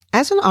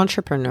As an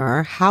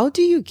entrepreneur, how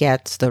do you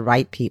get the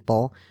right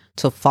people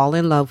to fall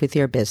in love with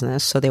your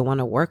business so they want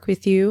to work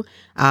with you?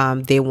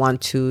 They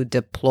want to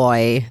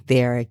deploy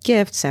their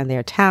gifts and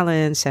their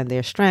talents and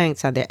their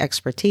strengths and their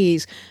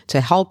expertise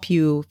to help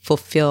you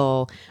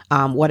fulfill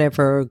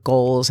whatever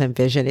goals and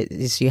vision it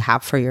is you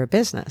have for your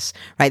business,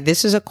 right?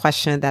 This is a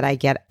question that I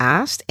get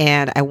asked,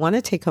 and I want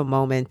to take a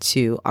moment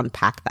to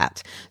unpack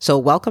that. So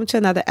welcome to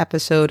another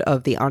episode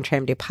of the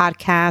EntreMD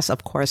podcast.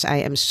 Of course, I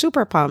am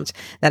super pumped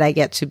that I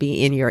get to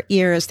be in your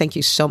ears. Thank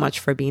you so much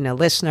for being a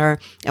listener.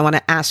 I want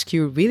to ask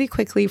you really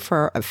quickly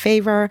for a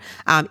favor.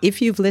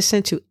 If you've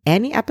listened to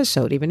any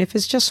episode, even if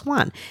it's just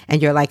one,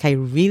 and you're like, I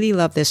really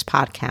love this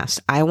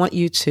podcast, I want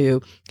you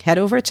to head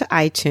over to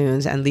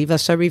iTunes and leave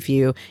us a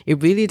review.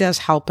 It really does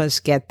help us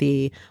get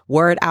the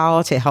word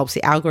out. It helps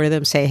the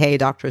algorithm say, hey,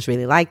 doctors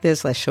really like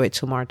this. Let's show it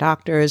to more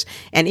doctors.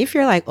 And if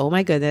you're like, oh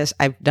my goodness,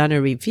 I've done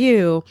a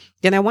review,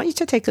 then I want you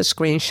to take a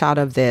screenshot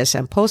of this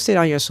and post it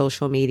on your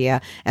social media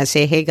and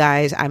say, hey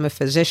guys, I'm a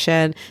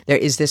physician. There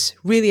is this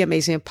really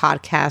amazing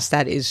podcast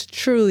that is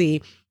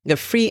truly the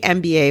free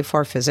MBA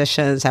for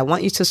physicians. I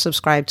want you to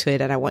subscribe to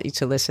it and I want you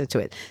to listen to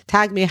it.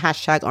 Tag me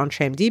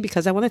 #EntreMD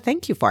because I want to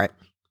thank you for it.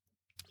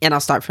 And I'll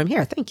start from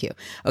here. Thank you.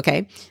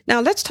 Okay.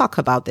 Now let's talk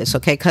about this.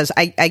 Okay. Cause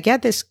I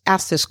get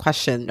asked this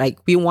question, like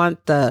we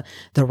want the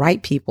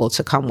right people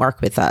to come work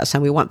with us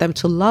and we want them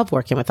to love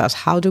working with us.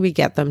 How do we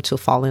get them to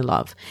fall in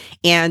love?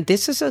 And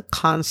this is a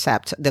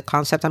concept. The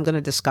concept I'm going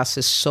to discuss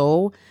is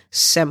so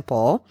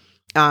simple.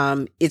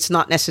 It's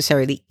not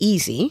necessarily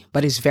easy,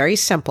 but it's very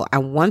simple.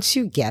 And once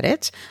you get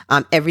it,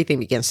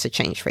 everything begins to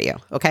change for you.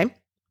 Okay. All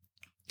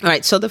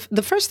right. So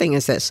the first thing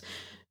is this: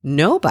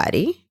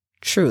 nobody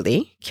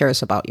truly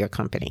cares about your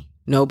company.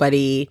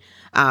 Nobody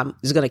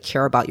is going to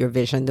care about your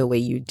vision the way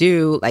you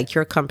do. Like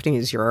your company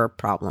is your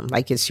problem.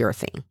 Like it's your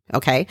thing.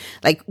 Okay.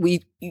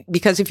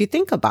 Because if you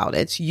think about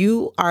it,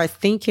 you are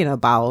thinking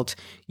about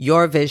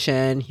your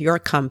vision, your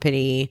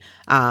company,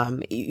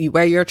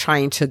 where you're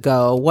trying to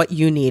go, what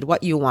you need,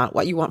 what you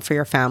want for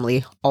your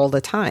family all the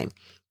time.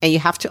 And you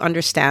have to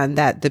understand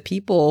that the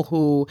people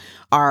who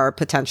are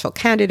potential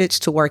candidates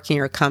to work in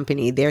your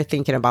company, they're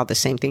thinking about the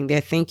same thing.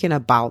 They're thinking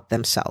about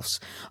themselves.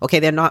 Okay.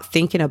 They're not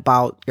thinking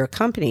about your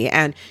company.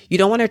 And you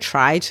don't want to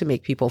try to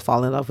make people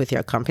fall in love with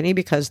your company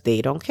because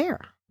they don't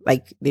care.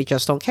 Like they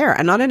just don't care.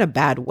 And not in a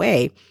bad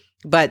way,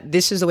 but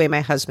this is the way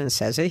my husband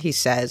says it. He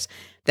says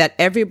that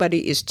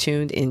everybody is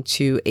tuned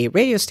into a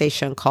radio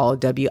station called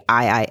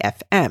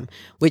WIIFM,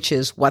 which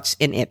is what's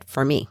in it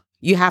for me.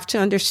 You have to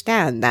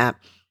understand that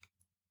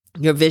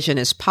your vision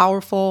is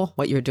powerful.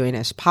 What you're doing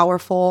is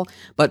powerful,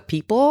 but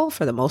people,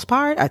 for the most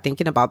part, are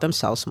thinking about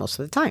themselves most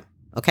of the time.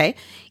 Okay.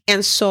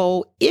 And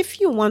so if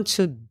you want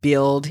to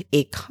build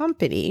a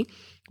company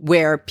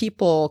where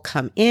people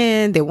come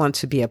in, they want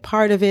to be a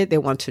part of it, they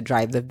want to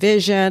drive the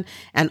vision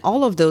and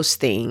all of those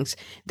things,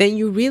 then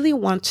you really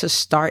want to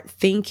start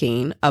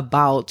thinking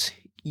about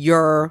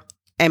your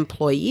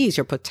employees,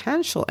 your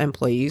potential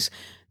employees,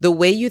 the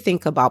way you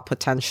think about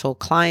potential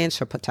clients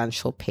or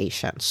potential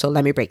patients. So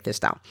let me break this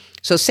down.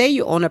 So say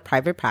you own a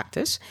private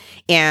practice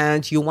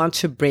and you want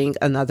to bring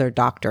another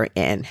doctor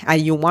in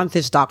and you want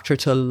this doctor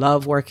to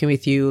love working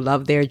with you,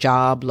 love their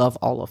job, love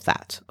all of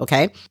that.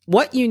 Okay.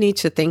 What you need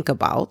to think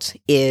about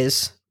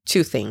is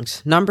two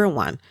things. Number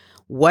one,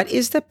 what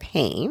is the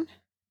pain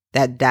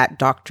that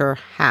doctor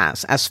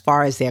has as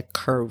far as their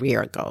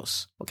career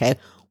goes? Okay.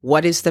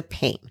 What is the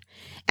pain?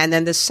 And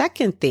then the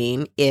second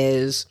thing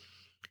is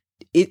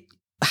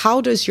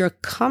how does your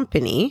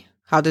company,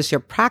 how does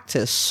your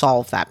practice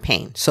solve that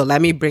pain? So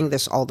let me bring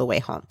this all the way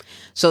home.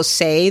 So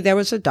say there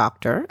was a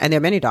doctor, and there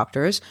are many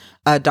doctors,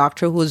 a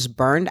doctor who's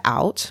burned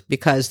out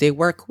because they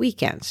work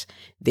weekends,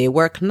 they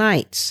work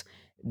nights,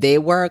 they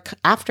work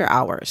after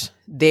hours,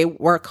 they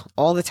work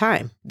all the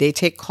time. They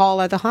take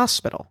call at the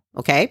hospital.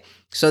 Okay.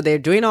 So they're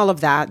doing all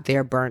of that.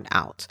 They're burned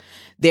out.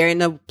 They're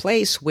in a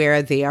place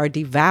where they are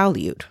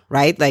devalued,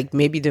 right? Like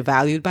maybe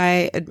devalued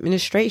by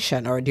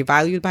administration or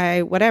devalued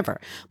by whatever,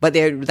 but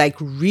they're like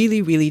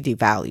really, really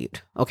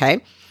devalued.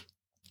 Okay.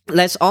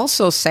 Let's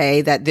also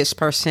say that this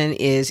person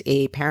is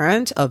a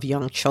parent of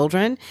young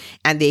children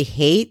and they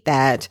hate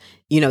that,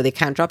 they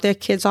can't drop their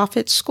kids off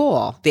at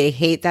school. They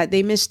hate that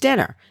they miss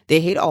dinner.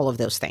 They hate all of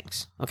those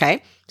things.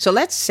 Okay. So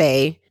let's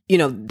say,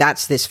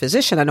 that's this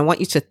physician and I want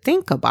you to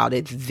think about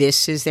it.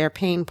 This is their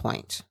pain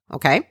point.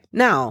 Okay.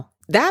 Now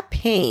that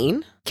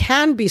pain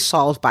can be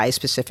solved by a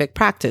specific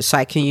practice. So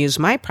I can use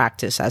my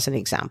practice as an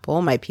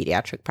example, my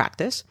pediatric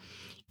practice.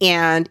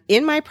 And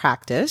in my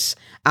practice,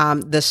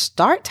 the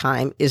start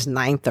time is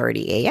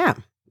 9:30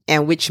 a.m.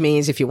 And which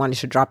means if you wanted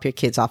to drop your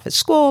kids off at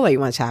school or you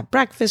wanted to have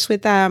breakfast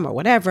with them or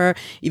whatever,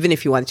 even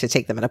if you wanted to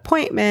take them an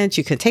appointment,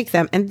 you can take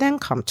them and then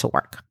come to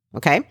work.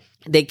 Okay.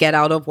 They get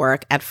out of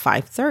work at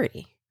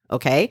 5:30.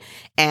 Okay.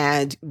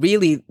 And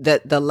really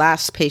the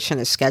last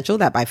patient is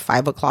scheduled that by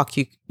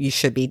 5:00 you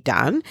should be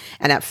done.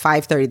 And at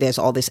 5:30, there's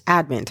all this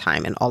admin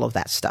time and all of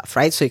that stuff,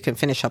 right? So you can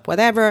finish up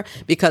whatever,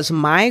 because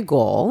my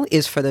goal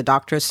is for the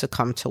doctors to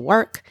come to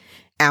work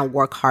and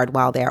work hard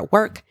while they're at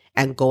work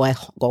and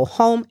go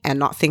home and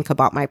not think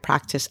about my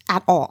practice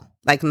at all.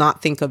 Like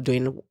not think of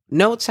doing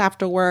notes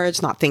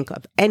afterwards, not think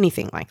of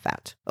anything like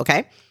that.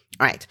 Okay.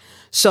 All right.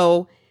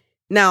 So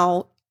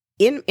now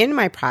in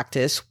my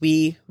practice,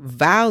 we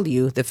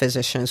value the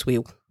physicians we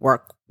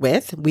work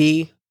with.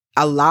 We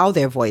allow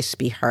their voice to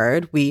be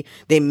heard.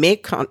 They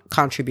make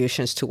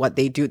contributions to what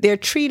they do. They're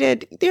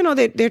treated,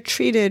 they're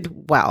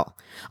treated well.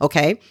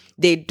 Okay.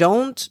 They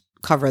don't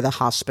cover the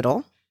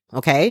hospital.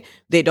 Okay.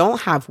 They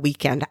don't have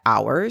weekend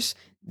hours.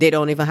 They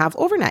don't even have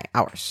overnight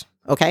hours.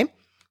 Okay.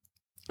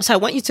 So I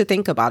want you to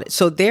think about it.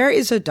 So there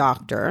is a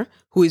doctor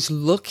who is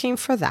looking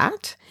for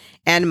that.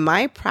 And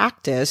my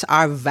practice,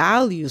 our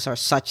values are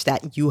such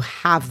that you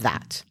have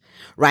that,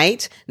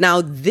 right?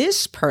 Now,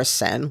 this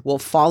person will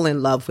fall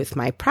in love with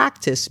my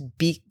practice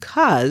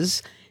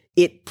because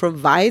it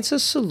provides a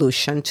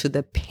solution to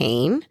the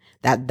pain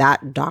that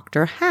that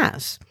doctor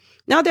has.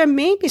 Now, there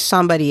may be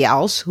somebody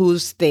else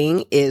whose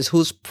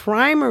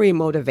primary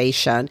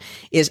motivation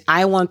is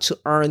I want to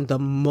earn the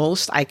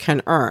most I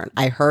can earn.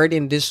 I heard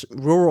in this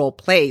rural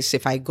place,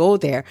 if I go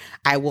there,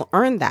 I will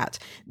earn that.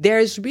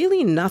 There's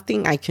really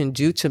nothing I can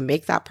do to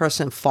make that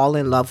person fall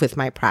in love with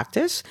my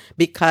practice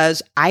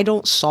because I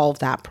don't solve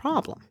that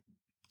problem.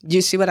 Do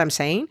you see what I'm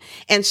saying?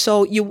 And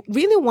so you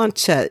really want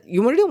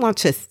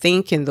to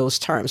think in those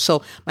terms.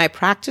 So my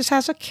practice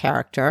has a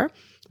character.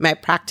 My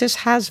practice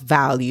has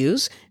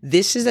values.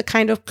 This is the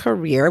kind of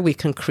career we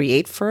can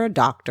create for a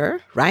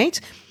doctor, right?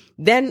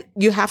 Then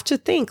you have to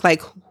think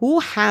like, who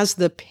has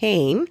the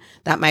pain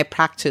that my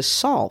practice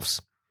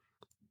solves?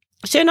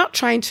 So you're not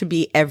trying to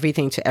be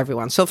everything to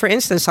everyone. So for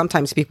instance,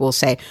 sometimes people will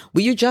say,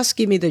 will you just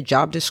give me the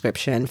job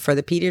description for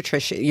the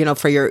pediatrician,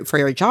 for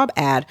your job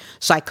ad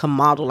so I can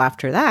model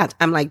after that?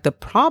 I'm like, the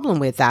problem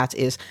with that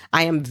is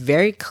I am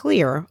very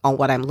clear on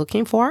what I'm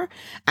looking for.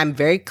 I'm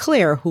very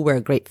clear who we're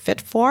a great fit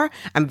for.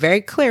 I'm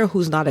very clear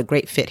who's not a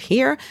great fit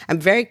here.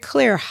 I'm very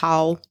clear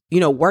how,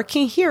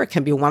 working here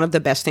can be one of the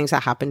best things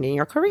that happened in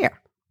your career.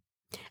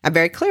 I'm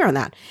very clear on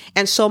that.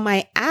 And so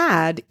my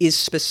ad is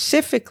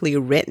specifically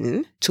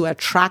written to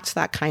attract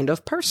that kind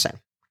of person.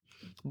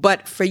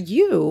 But for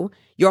you,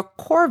 your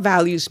core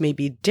values may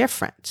be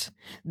different.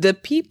 The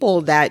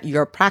people that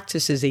your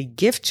practice is a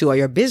gift to or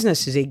your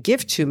business is a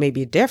gift to may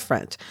be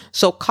different.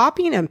 So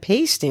copying and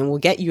pasting will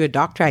get you a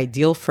doctor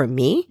ideal for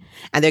me,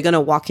 and they're going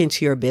to walk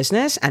into your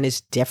business and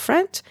it's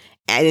different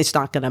and it's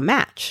not going to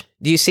match.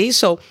 Do you see?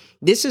 So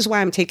this is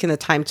why I'm taking the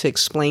time to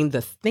explain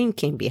the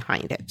thinking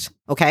behind it.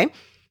 Okay.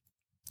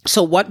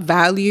 So what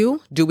value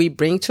do we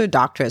bring to a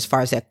doctor as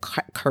far as their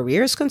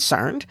career is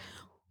concerned?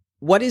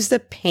 What is the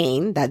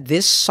pain that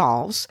this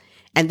solves?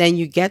 And then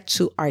you get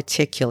to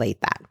articulate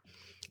that.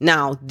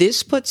 Now,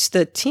 this puts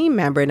the team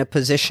member in a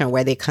position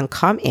where they can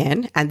come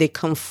in and they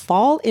can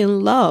fall in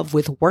love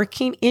with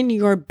working in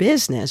your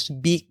business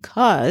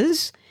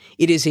because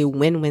it is a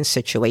win-win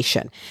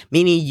situation,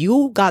 meaning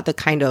you got the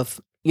kind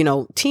of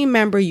team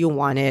member you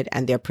wanted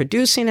and they're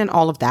producing and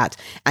all of that.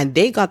 And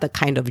they got the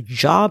kind of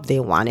job they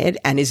wanted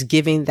and is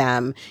giving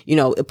them,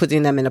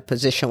 putting them in a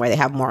position where they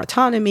have more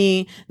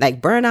autonomy,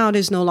 like burnout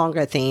is no longer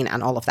a thing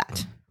and all of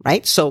that,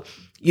 right? So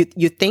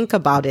you think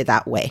about it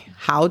that way.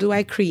 How do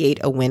I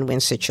create a win-win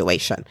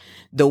situation?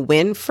 The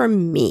win for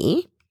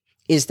me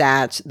is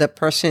that the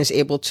person is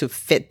able to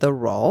fit the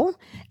role.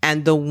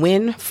 And the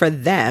win for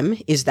them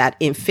is that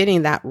in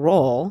fitting that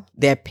role,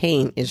 their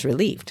pain is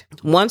relieved.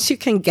 Once you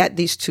can get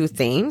these two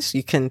things,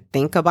 you can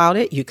think about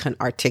it, you can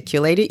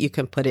articulate it, you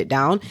can put it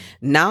down.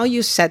 Now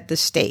you set the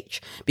stage,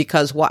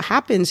 because what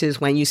happens is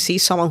when you see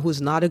someone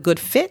who's not a good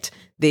fit,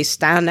 they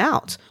stand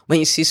out. When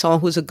you see someone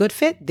who's a good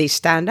fit, they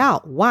stand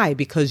out. Why?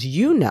 Because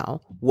you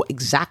know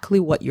exactly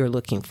what you're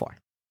looking for.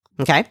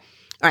 Okay.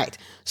 All right.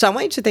 So I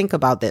want you to think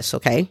about this.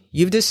 Okay.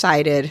 You've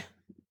decided,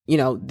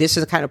 this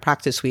is the kind of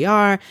practice we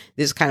are.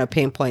 This is the kind of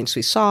pain points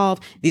we solve.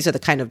 These are the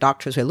kind of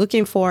doctors we're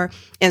looking for.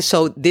 And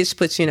so this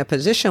puts you in a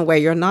position where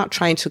you're not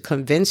trying to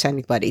convince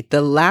anybody.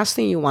 The last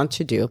thing you want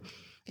to do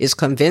is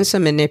convince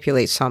and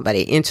manipulate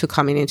somebody into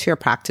coming into your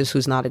practice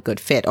who's not a good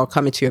fit, or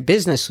coming to your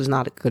business who's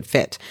not a good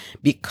fit.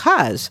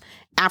 Because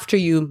after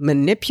you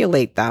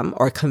manipulate them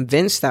or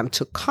convince them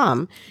to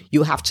come,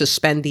 you have to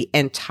spend the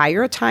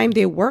entire time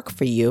they work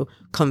for you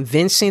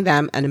convincing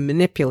them and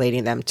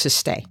manipulating them to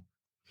stay.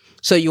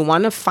 So you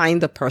want to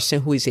find the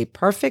person who is a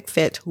perfect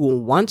fit, who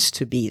wants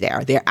to be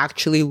there. They're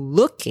actually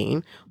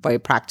looking for a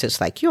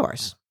practice like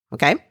yours.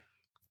 Okay?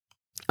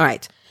 All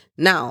right.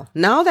 Now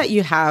that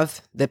you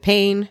have the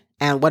pain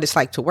and what it's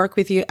like to work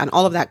with you and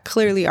all of that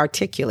clearly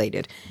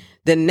articulated,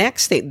 the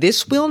next thing,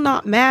 this will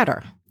not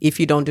matter if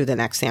you don't do the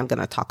next thing I'm going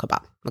to talk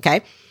about.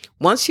 Okay.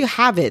 Once you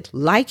have it,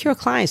 like your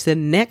clients, the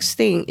next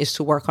thing is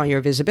to work on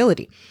your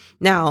visibility.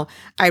 Now,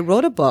 I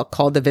wrote a book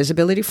called The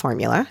Visibility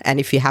Formula. And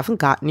if you haven't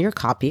gotten your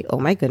copy, oh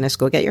my goodness,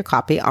 go get your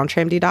copy,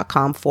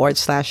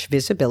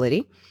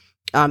 entremd.com/visibility,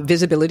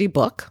 visibility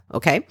book.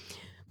 Okay.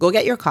 Go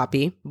get your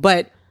copy.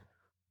 But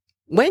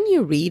when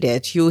you read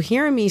it, you'll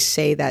hear me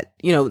say that,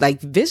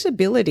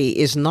 visibility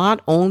is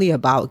not only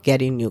about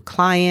getting new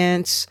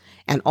clients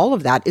and all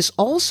of that is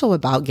also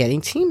about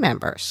getting team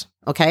members.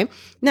 Okay.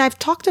 Now I've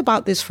talked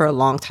about this for a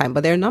long time,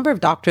 but there are a number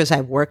of doctors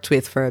I've worked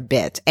with for a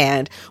bit,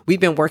 and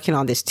we've been working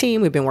on this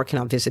team. We've been working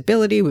on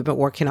visibility. We've been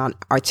working on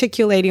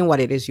articulating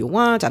what it is you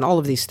want and all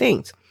of these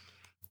things.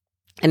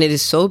 And it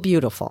is so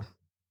beautiful.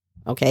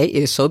 Okay.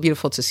 It is so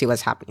beautiful to see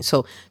what's happening.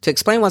 So to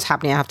explain what's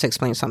happening, I have to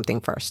explain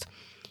something first.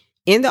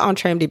 In the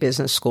EntreMD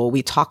Business School,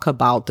 we talk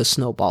about the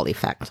snowball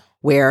effect,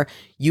 where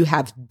you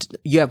have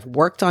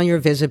worked on your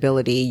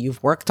visibility,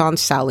 you've worked on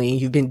selling,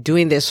 you've been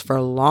doing this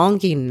for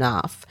long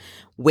enough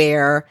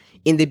where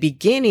in the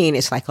beginning,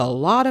 it's like a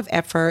lot of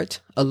effort,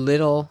 a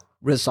little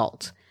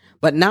result.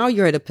 But now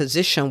you're at a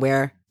position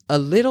where a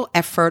little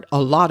effort,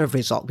 a lot of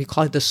result. We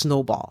call it the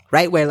snowball,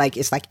 right? Where like,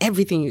 it's like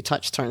everything you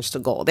touch turns to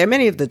gold. There are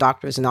many of the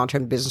doctors in the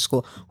EntreMD Business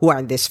School who are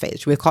in this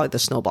phase. We call it the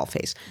snowball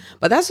phase.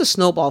 But that's the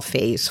snowball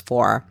phase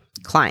for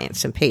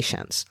clients and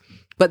patients.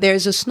 But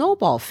there's a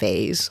snowball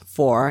phase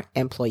for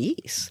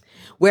employees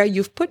where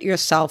you've put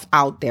yourself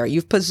out there.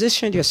 You've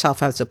positioned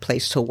yourself as a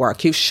place to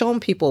work. You've shown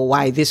people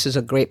why this is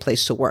a great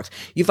place to work.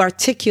 You've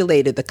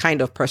articulated the kind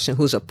of person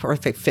who's a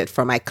perfect fit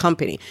for my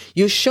company.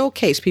 You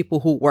showcase people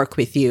who work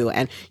with you,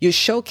 and you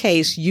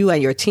showcase you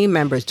and your team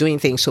members doing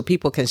things so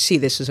people can see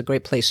this is a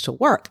great place to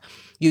work.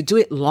 You do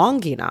it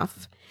long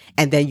enough,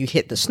 and then you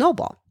hit the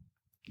snowball.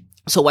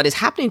 So what is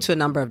happening to a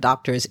number of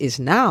doctors is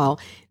now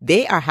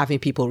they are having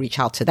people reach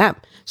out to them.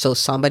 So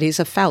somebody's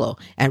a fellow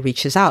and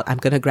reaches out. I'm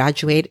going to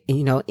graduate,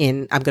 in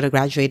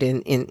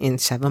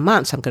 7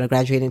 months. I'm going to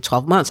graduate in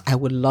 12 months. I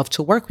would love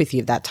to work with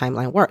you if that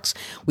timeline works.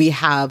 We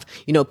have,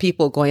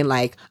 people going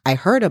like, I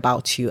heard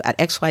about you at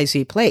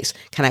XYZ place.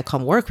 Can I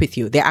come work with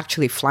you? They're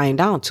actually flying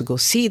down to go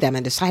see them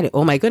and decided,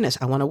 oh my goodness,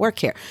 I want to work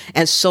here.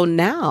 And so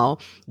now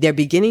they're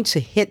beginning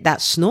to hit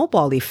that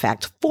snowball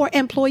effect for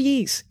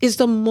employees. Is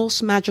the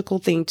most magical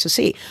thing to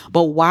see.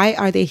 But why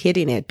are they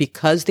hitting it?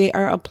 Because they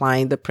are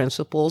applying the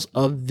principles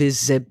of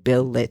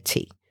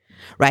visibility,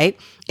 right?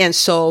 And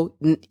so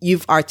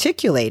you've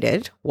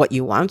articulated what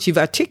you want. You've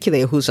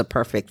articulated who's a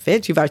perfect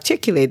fit. You've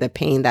articulated the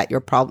pain that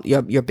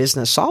your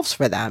business solves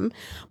for them.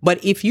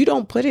 But if you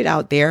don't put it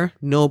out there,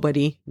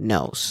 nobody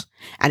knows.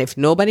 And if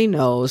nobody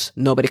knows,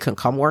 nobody can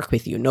come work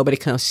with you. Nobody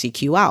can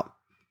seek you out.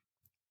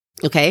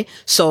 Okay.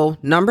 So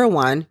number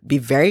one, be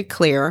very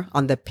clear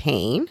on the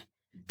pain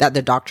that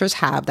the doctors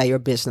have that your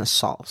business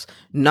solves.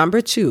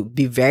 Number two,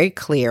 be very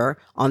clear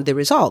on the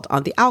result,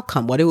 on the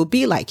outcome, what it will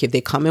be like if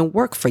they come and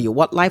work for you,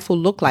 what life will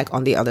look like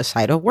on the other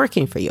side of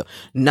working for you.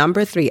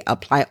 Number three,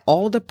 apply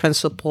all the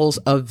principles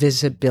of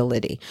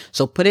visibility.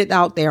 So put it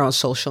out there on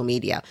social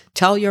media.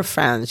 Tell your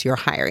friends you're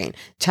hiring.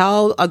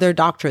 Tell other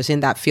doctors in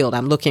that field,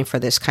 I'm looking for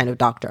this kind of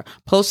doctor.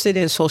 Post it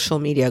in social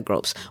media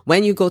groups.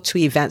 When you go to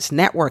events,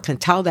 network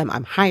and tell them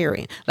I'm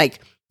hiring.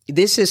 Like,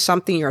 this is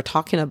something you're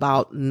talking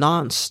about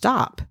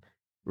nonstop.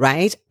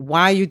 Right?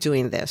 Why are you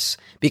doing this?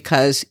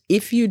 Because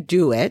if you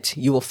do it,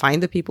 you will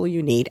find the people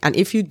you need. And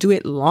if you do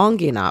it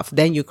long enough,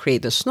 then you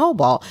create the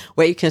snowball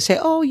where you can say,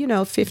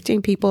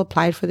 15 people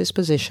applied for this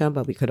position,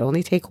 but we could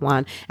only take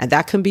one. And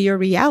that can be your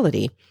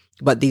reality.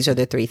 But these are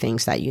the three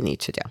things that you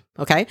need to do.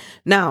 Okay.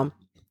 Now,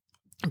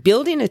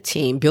 building a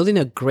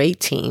great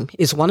team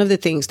is one of the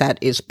things that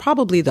is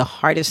probably the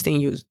hardest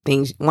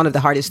one of the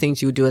hardest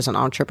things you do as an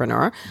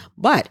entrepreneur,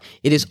 but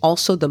it is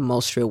also the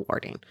most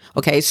rewarding.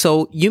 Okay.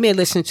 So you may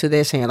listen to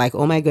this and you're like,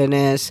 oh my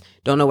goodness,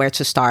 don't know where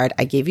to start.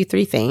 I gave you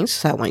 3 things.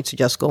 So I want you to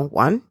just go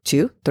 1,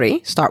 2,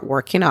 3, start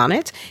working on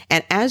it.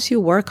 And as you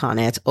work on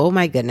it, oh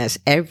my goodness,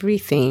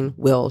 everything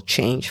will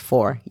change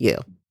for you.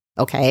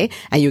 Okay.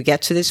 And you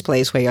get to this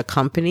place where your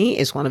company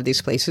is one of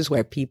these places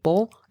where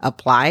people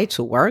apply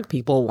to work.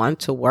 People want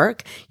to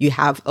work. You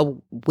have a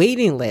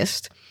waiting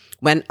list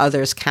when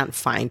others can't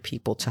find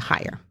people to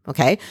hire.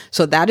 Okay.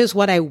 So that is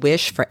what I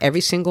wish for every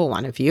single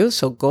one of you.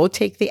 So go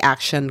take the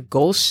action,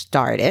 go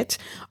start it.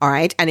 All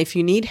right. And if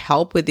you need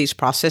help with these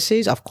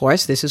processes, of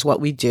course, this is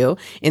what we do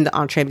in the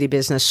EntreMD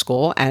Business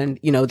School and,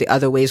 the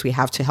other ways we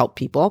have to help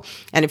people.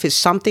 And if it's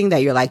something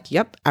that you're like,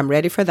 yep, I'm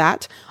ready for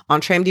that,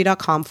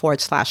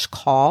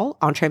 entremd.com/call,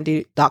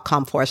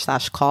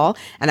 entremd.com/call.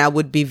 And I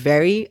would be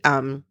very,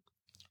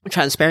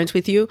 transparent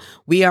with you.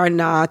 We are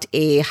not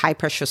a high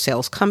pressure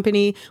sales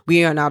company.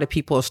 We are not a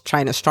people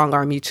trying to strong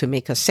arm you to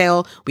make a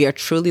sale. We are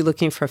truly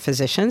looking for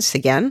physicians,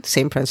 again,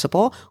 same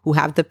principle, who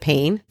have the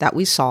pain that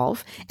we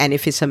solve. And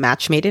if it's a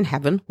match made in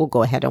heaven, we'll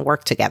go ahead and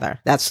work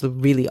together. That's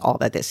really all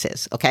that this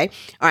is. Okay.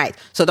 All right.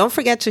 So don't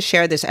forget to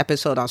share this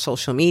episode on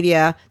social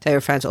media. Tell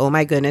your friends, oh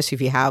my goodness,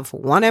 if you have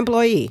one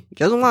employee,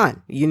 just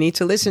one, you need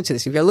to listen to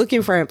this. If you're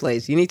looking for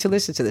employees, you need to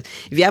listen to this.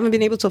 If you haven't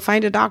been able to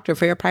find a doctor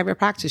for your private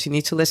practice, you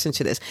need to listen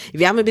to this. If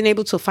you haven't been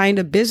able to find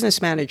a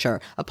business manager,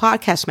 a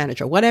podcast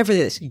manager, whatever it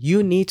is,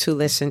 you need to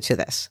listen to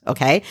this.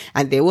 Okay.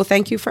 And they will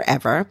thank you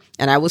forever.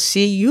 And I will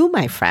see you,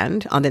 my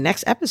friend, on the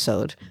next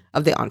episode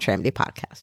of the EntreMD podcast.